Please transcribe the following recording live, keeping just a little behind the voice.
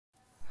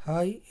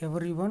Hi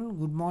everyone,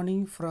 good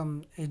morning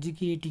from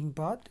Educating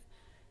Path.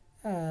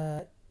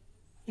 Uh,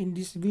 in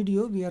this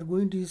video, we are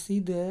going to see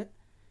the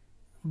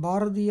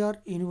Bharathiar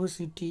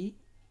University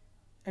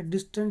a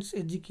distance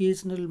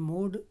educational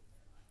mode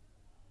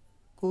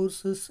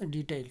courses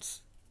details.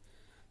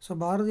 So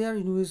Bharathiar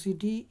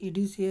University, it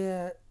is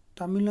a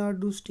Tamil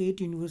Nadu State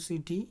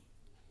University.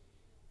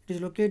 It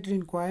is located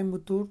in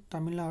Coimbatore,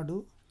 Tamil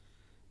Nadu.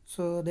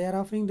 So they are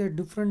offering the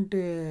different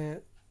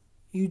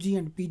UG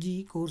and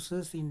PG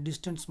courses in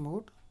distance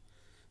mode.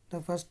 The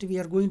first we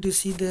are going to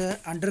see the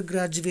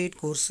undergraduate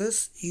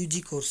courses,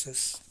 UG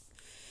courses.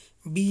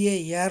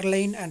 BA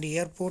Airline and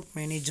Airport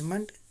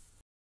Management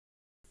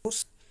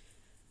course.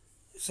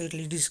 So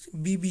it is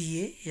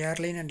BBA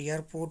Airline and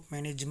Airport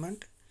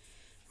Management.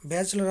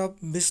 Bachelor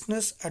of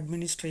Business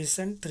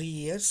Administration 3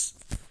 years.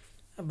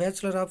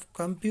 Bachelor of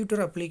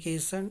Computer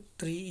Application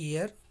 3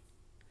 year.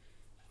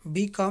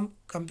 BCom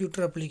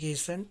Computer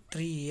Application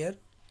 3 year.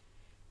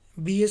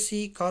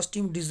 BSc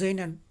Costume Design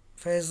and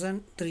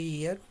Fashion 3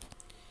 year.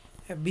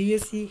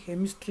 BSc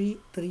Chemistry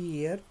 3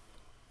 year.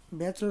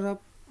 Bachelor of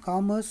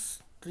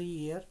Commerce 3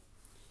 year.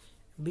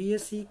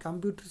 BSc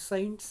Computer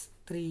Science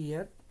 3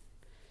 year.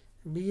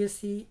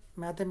 BSc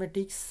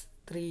Mathematics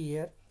 3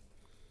 year.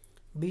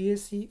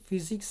 BSc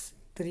Physics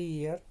 3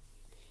 year.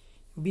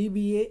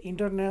 BBA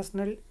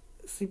International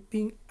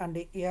Shipping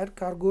and Air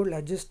Cargo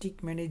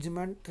Logistic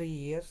Management 3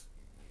 years.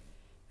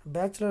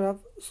 Bachelor of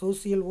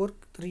Social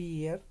Work 3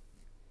 year.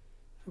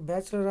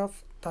 Bachelor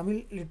of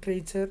Tamil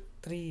Literature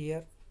 3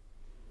 year.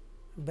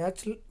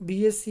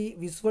 BSc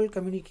Visual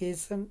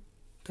Communication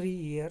 3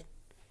 year.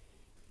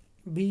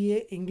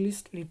 BA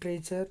English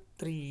Literature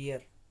 3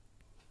 year.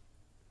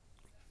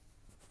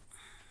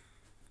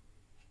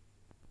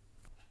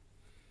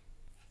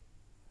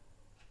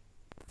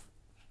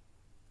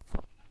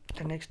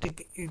 The next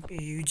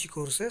UG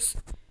courses,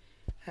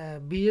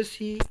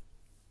 BSc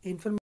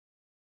Information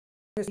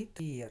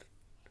 3 year.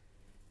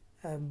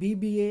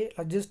 BBA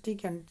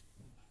Logistic and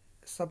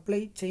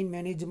Supply Chain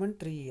Management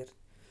 3 year.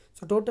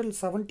 So total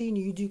 17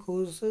 UG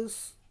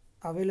courses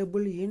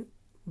available in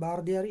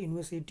Bharathiar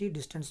University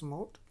distance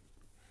mode.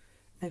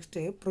 Next,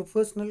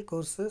 professional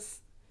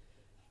courses,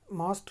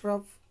 Master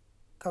of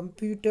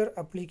Computer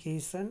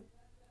Application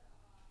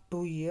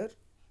 2 year.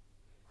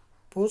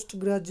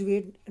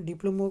 Postgraduate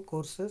diploma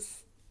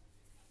courses,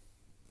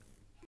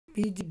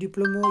 PG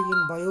diploma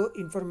in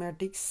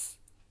bioinformatics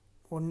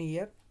 1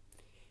 year,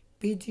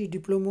 PG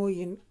diploma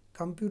in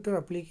computer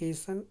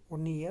application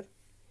 1 year,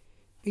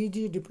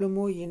 PG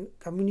diploma in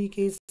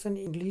communication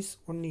English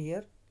 1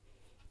 year,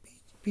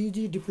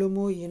 PG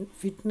diploma in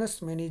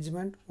fitness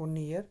management 1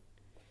 year,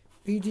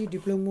 PG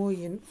diploma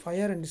in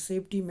fire and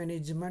safety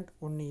management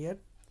 1 year,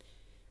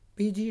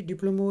 PG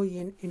diploma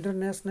in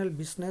international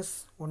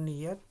business 1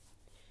 year,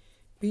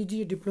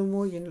 PG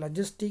diploma in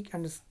logistic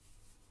and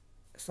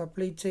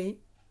supply chain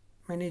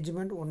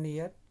management 1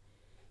 year,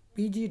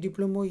 PG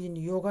diploma in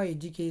yoga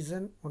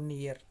education 1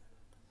 year.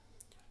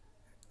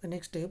 The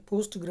next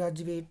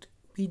postgraduate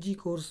PG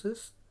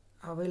courses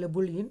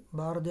available in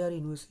Bharathiar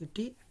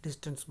University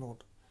distance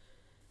mode.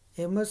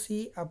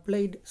 MSc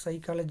Applied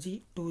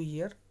Psychology 2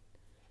 year,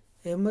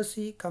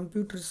 MSc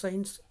Computer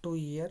Science 2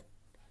 year,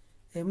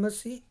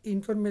 MSc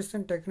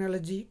Information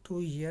Technology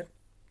 2 year,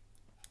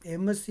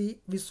 MSc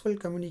Visual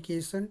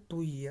Communication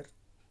 2 year.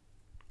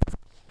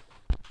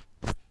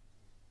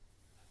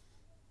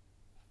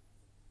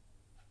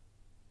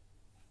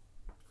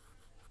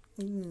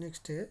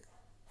 Next,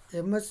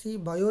 MSc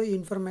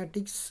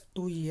Bioinformatics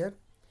 2 year,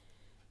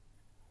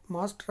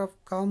 Master of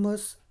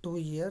Commerce 2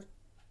 year,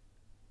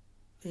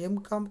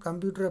 MCom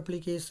Computer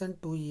Application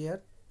 2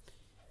 year,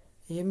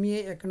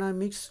 MA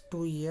Economics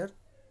 2 year,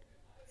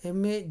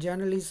 MA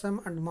Journalism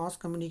and Mass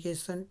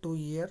Communication 2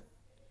 year,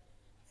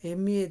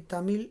 MA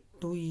Tamil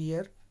 2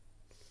 year,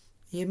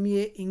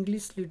 MA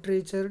English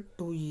Literature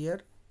 2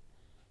 year,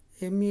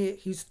 MA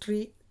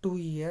History 2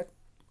 year,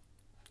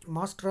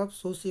 Master of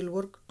Social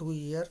Work 2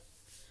 year,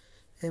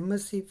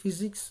 MSc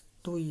Physics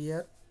 2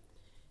 year,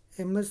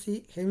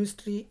 MSc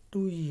Chemistry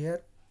 2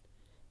 year,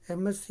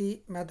 MSc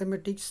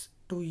Mathematics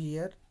 2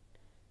 year,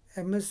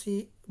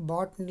 MSc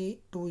Botany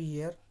 2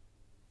 year,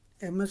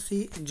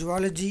 MSc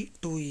Zoology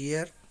 2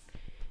 year,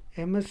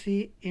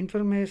 MSc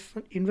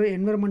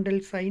Environmental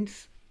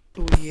Science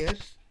 2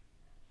 years.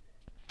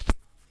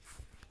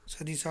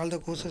 So these all the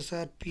courses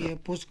are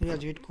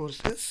postgraduate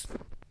courses.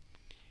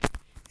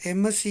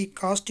 MSc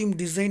Costume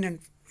Design and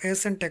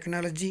Fashion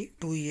Technology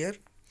 2 year,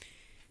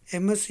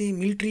 MSc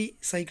Military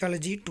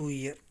Psychology 2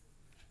 year.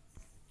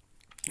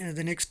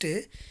 The next,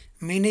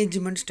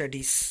 Management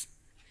Studies,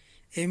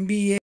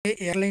 MBA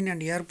Airline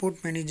and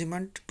Airport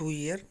Management 2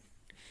 year,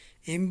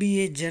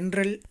 MBA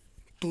General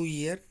 2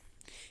 year,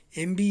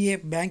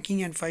 MBA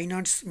Banking and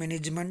Finance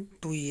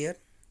Management 2 year,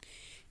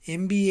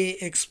 MBA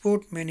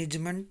Export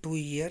Management 2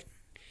 year,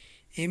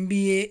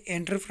 MBA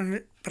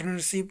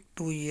Entrepreneurship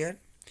 2 year,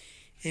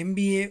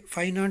 MBA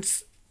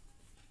Finance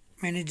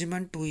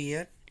Management 2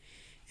 year,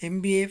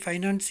 MBA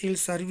Financial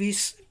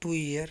Service 2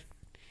 year,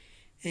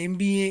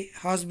 MBA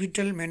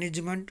Hospital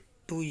Management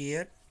 2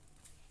 year,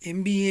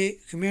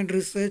 MBA Human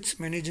Research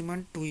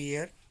Management 2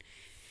 year,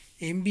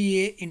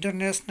 MBA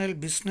International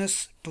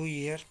Business 2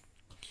 year,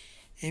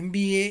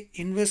 MBA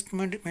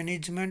Investment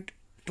Management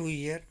 2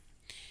 year,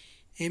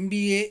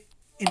 MBA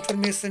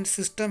Information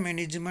System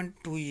Management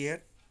 2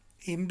 year,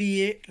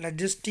 MBA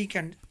Logistic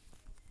and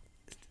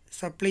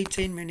Supply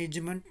Chain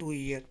Management 2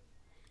 year.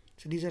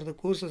 So these are the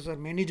courses or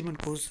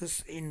management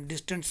courses in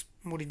distance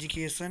mode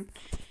education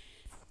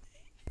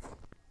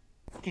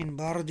in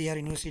Bharathiar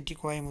University,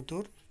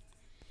 Coimbatore.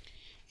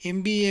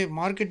 MBA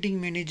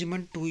Marketing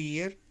Management 2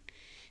 year,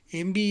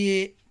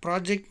 MBA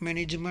Project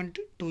Management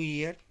 2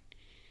 year,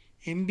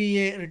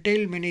 MBA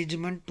Retail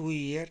Management 2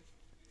 year,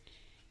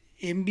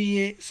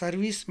 MBA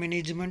Service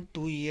Management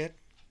 2 year,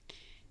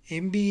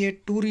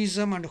 MBA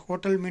Tourism and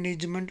Hotel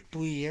Management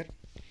 2 year,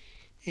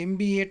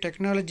 MBA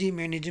Technology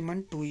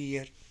Management 2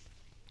 year.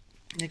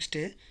 Next,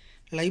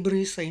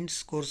 Library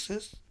Science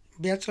courses,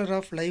 Bachelor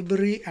of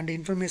Library and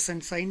Information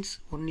Science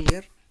 1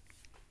 year,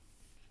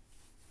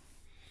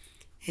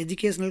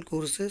 Educational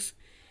courses,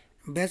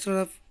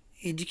 Bachelor of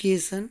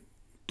Education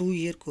 2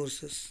 year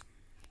courses.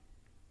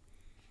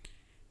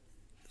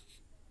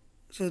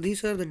 So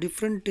these are the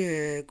different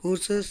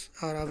courses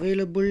are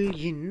available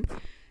in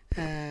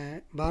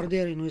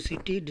Bharathiar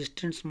University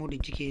distance mode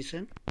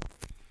education.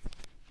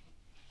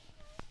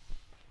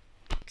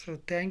 So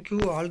thank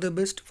you, all the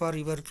best for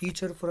your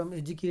future from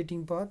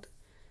educating path.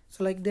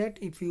 So like that,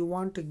 if you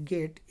want to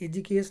get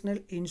educational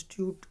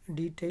institute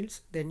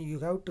details, then you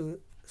have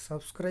to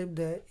subscribe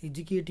the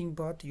educating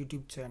path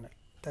YouTube channel.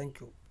 Thank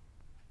you.